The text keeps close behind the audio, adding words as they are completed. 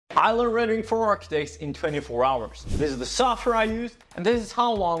I learned rendering for architects in 24 hours. This is the software I used, and this is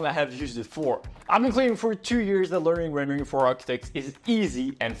how long I have used it for. I've been claiming for 2 years that learning rendering for architects is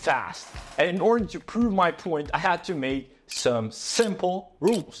easy and fast. And in order to prove my point, I had to make some simple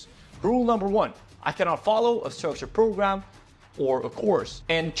rules. Rule number 1, I cannot follow a structured program or a course,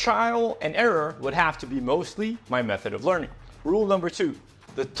 and trial and error would have to be mostly my method of learning. Rule number 2,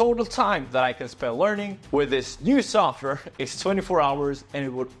 the total time that I can spend learning with this new software is 24 hours, and it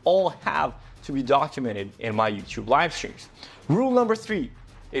would all have to be documented in my YouTube live streams. Rule number 3,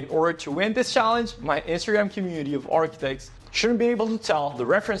 in order to win this challenge, my Instagram community of architects shouldn't be able to tell the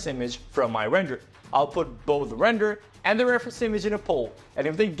reference image from my render. I'll put both the render and the reference image in a poll, and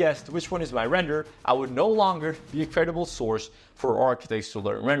if they guessed which one is my render, I would no longer be a credible source for architects to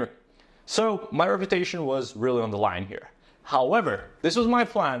learn rendering. So my reputation was really on the line here. However, this was my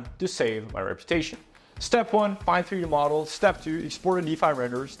plan to save my reputation. Step 1, find 3D model. Step 2, export a D5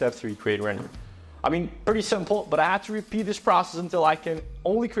 render. Step 3, create a render. I mean, pretty simple, but I had to repeat this process until I can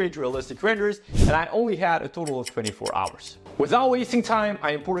only create realistic renders, and I only had a total of 24 hours. Without wasting time,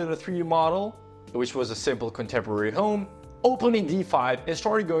 I imported a 3D model, which was a simple contemporary home, opened in D5, and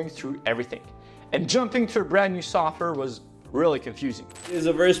started going through everything. And jumping to a brand new software was really confusing. It is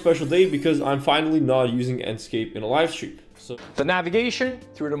a very special day because I'm finally not using Enscape in a live stream. So the navigation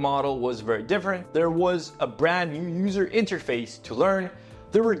through the model was very different. There was a brand new user interface to learn.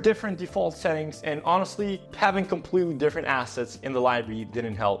 There were different default settings, and honestly, having completely different assets in the library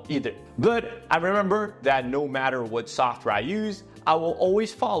didn't help either. But I remember that no matter what software I use, I will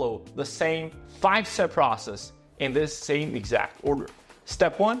always follow the same 5-step process in this same exact order.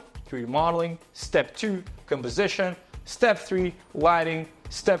 Step 1, 3D modeling. Step 2, composition. Step 3, lighting.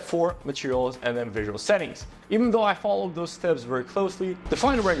 Step 4, materials, and then visual settings. Even though I followed those steps very closely, the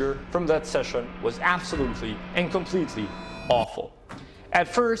final render from that session was absolutely and completely awful. At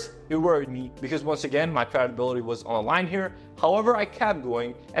first, it worried me because once again, my credibility was on the line here. However, I kept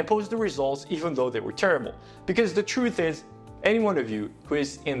going and posted the results even though they were terrible. Because the truth is, any one of you who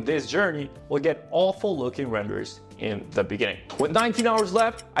is in this journey will get awful looking renders in the beginning. With 19 hours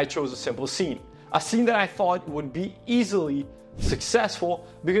left, I chose a simple scene. A scene that I thought would be easily successful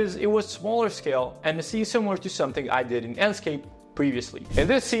because it was smaller scale and a scene similar to something I did in Enscape previously. In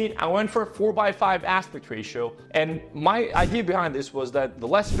this scene, I went for a 4:5 aspect ratio, and my idea behind this was that the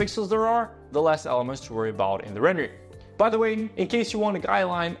less pixels there are, the less elements to worry about in the rendering. By the way, in case you want a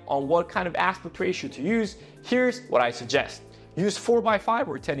guideline on what kind of aspect ratio to use, here's what I suggest. Use 4:5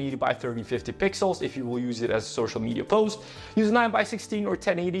 or 1080 by 3050 pixels if you will use it as a social media post. Use 9:16 or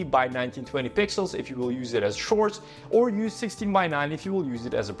 1080 by 1920 pixels if you will use it as shorts, or use 16:9 if you will use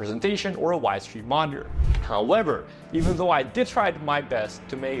it as a presentation or a widescreen monitor. However, even though I did try my best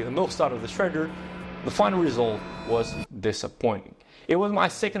to make the most out of this render, the final result was disappointing. It was my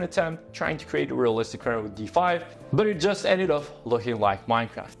second attempt trying to create a realistic render with D5, but it just ended up looking like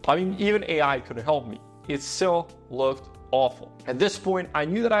Minecraft. I mean, even AI couldn't help me. It still looked awful. At this point, I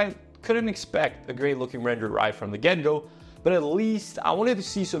knew that I couldn't expect a great looking render right from the get-go, but at least I wanted to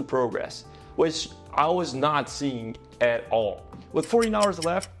see some progress, which I was not seeing at all. With 14 hours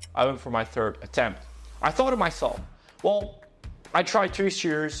left, I went for my third attempt. I thought to myself, well, I tried 2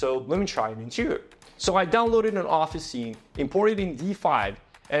 exteriors, so let me try an interior. So I downloaded an office scene, imported in D5,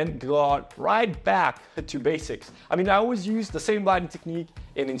 and got right back to basics. I mean, I always use the same lighting technique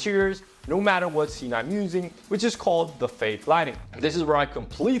in interiors, no matter what scene I'm using, which is called the fade lighting. This is where I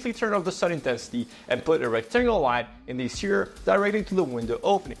completely turn off the sun intensity and put a rectangular light in the exterior directly to the window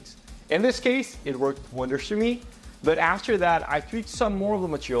openings. In this case, it worked wonders for me, but after that, I tweaked some more of the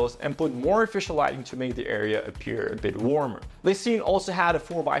materials and put more artificial lighting to make the area appear a bit warmer. This scene also had a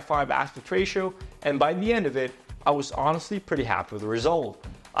 4:5 aspect ratio, and by the end of it, I was honestly pretty happy with the result.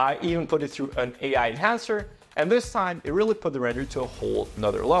 I even put it through an AI enhancer, and this time it really put the render to a whole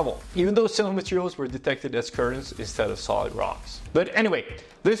nother level, even though some materials were detected as currents instead of solid rocks. But anyway,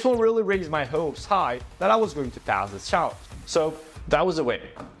 this one really raised my hopes high that I was going to pass this challenge. So that was the way.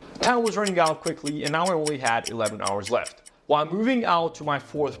 Time was running out quickly, and now I only had 11 hours left. While moving out to my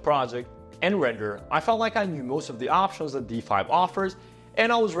fourth project and render, I felt like I knew most of the options that D5 offers,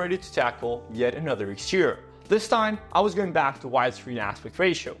 and I was ready to tackle yet another exterior. This time, I was going back to widescreen aspect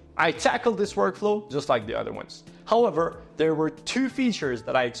ratio. I tackled this workflow just like the other ones. However, there were 2 features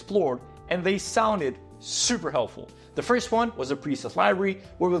that I explored, and they sounded super helpful. The first one was a preset library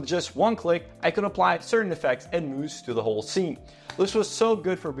where with just one click, I could apply certain effects and moves to the whole scene. This was so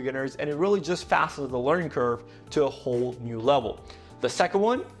good for beginners, and it really just fastened the learning curve to a whole new level. The second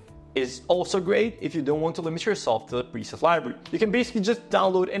one is also great if you don't want to limit yourself to the preset library. You can basically just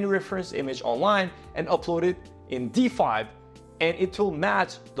download any reference image online and upload it in D5, and it will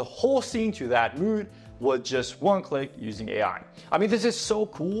match the whole scene to that mood with just one click using AI. I mean, this is so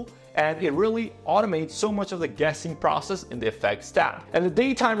cool, and it really automates so much of the guessing process in the effects tab. And the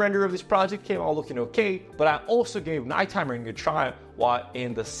daytime render of this project came out looking okay, but I also gave nighttime rendering a try while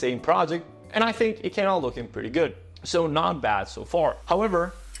in the same project, and I think it came out looking pretty good. So not bad so far.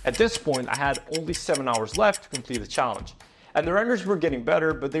 However, at this point, I had only 7 hours left to complete the challenge. And the renders were getting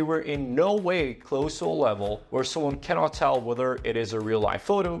better, but they were in no way close to a level where someone cannot tell whether it is a real life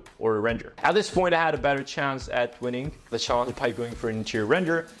photo or a render. At this point, I had a better chance at winning the challenge by going for an interior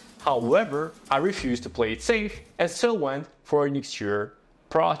render. However, I refused to play it safe and still went for an exterior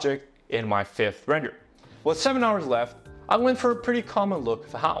project in my 5th render. With 7 hours left, I went for a pretty common look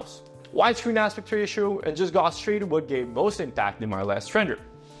of a house. Widescreen aspect ratio, and just got straight to what gave most impact in my last render.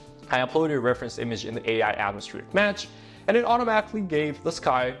 I uploaded a reference image in the AI atmospheric match, and it automatically gave the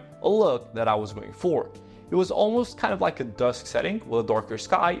sky a look that I was going for. It was almost kind of like a dusk setting with a darker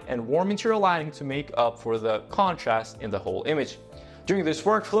sky and warm interior lighting to make up for the contrast in the whole image. During this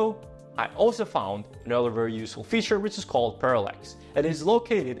workflow, I also found another very useful feature, which is called parallax, and is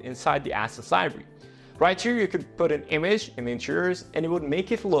located inside the assets library. Right here, you could put an image in the interiors, and it would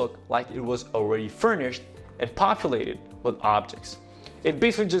make it look like it was already furnished and populated with objects. It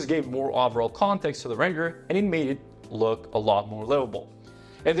basically just gave more overall context to the render, and it made it look a lot more livable.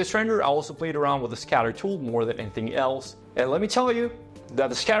 In this render, I also played around with the scatter tool more than anything else, and let me tell you that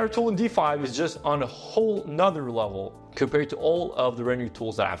the scatter tool in D5 is just on a whole nother level compared to all of the rendering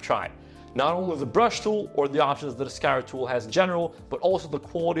tools that I've tried. Not only the brush tool or the options that the scatter tool has in general, but also the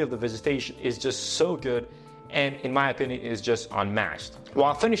quality of the vegetation is just so good, and in my opinion is just unmatched.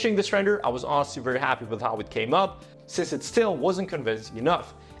 While finishing this render, I was honestly very happy with how it came up, since it still wasn't convincing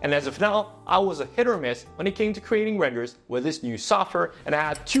enough. And as of now, I was a hit or miss when it came to creating renders with this new software, and I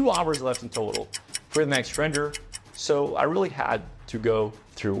had 2 hours left in total for the next render, so I really had to go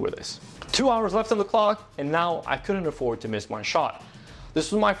through with this. 2 hours left on the clock, and now I couldn't afford to miss my shot.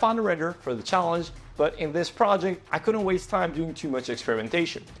 This was my final render for the challenge, but in this project, I couldn't waste time doing too much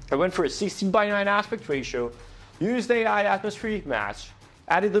experimentation. I went for a 16:9 aspect ratio, used the AI atmospheric match,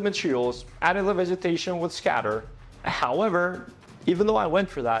 added the materials, added the vegetation with scatter. However, even though I went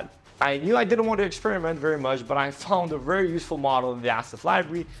for that, I knew I didn't want to experiment very much, but I found a very useful model in the asset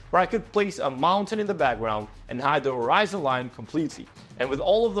library where I could place a mountain in the background and hide the horizon line completely. And with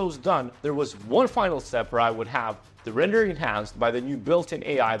all of those done, there was one final step where I would have the render enhanced by the new built-in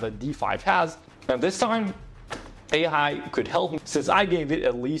AI that D5 has, and this time AI could help me since I gave it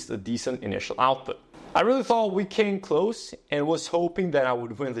at least a decent initial output. I really thought we came close and was hoping that I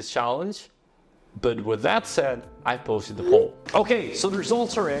would win this challenge. But with that said, I posted the poll. Okay, so the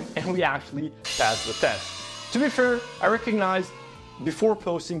results are in and we actually passed the test. To be fair, I recognized before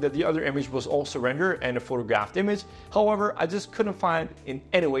posting that the other image was also rendered and a photographed image. However, I just couldn't find in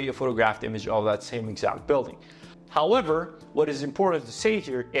any way a photographed image of that same exact building. However, what is important to say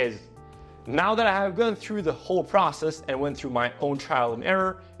here is, now that I have gone through the whole process and went through my own trial and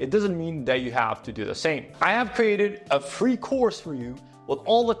error, it doesn't mean that you have to do the same. I have created a free course for you with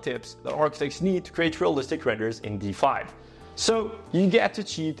all the tips that architects need to create realistic renders in D5. So you get to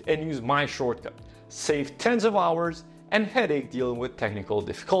cheat and use my shortcut, save tens of hours and headache dealing with technical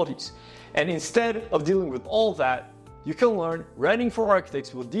difficulties. And instead of dealing with all that, you can learn rendering for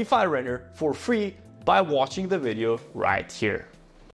architects with D5 Render for free by watching the video right here.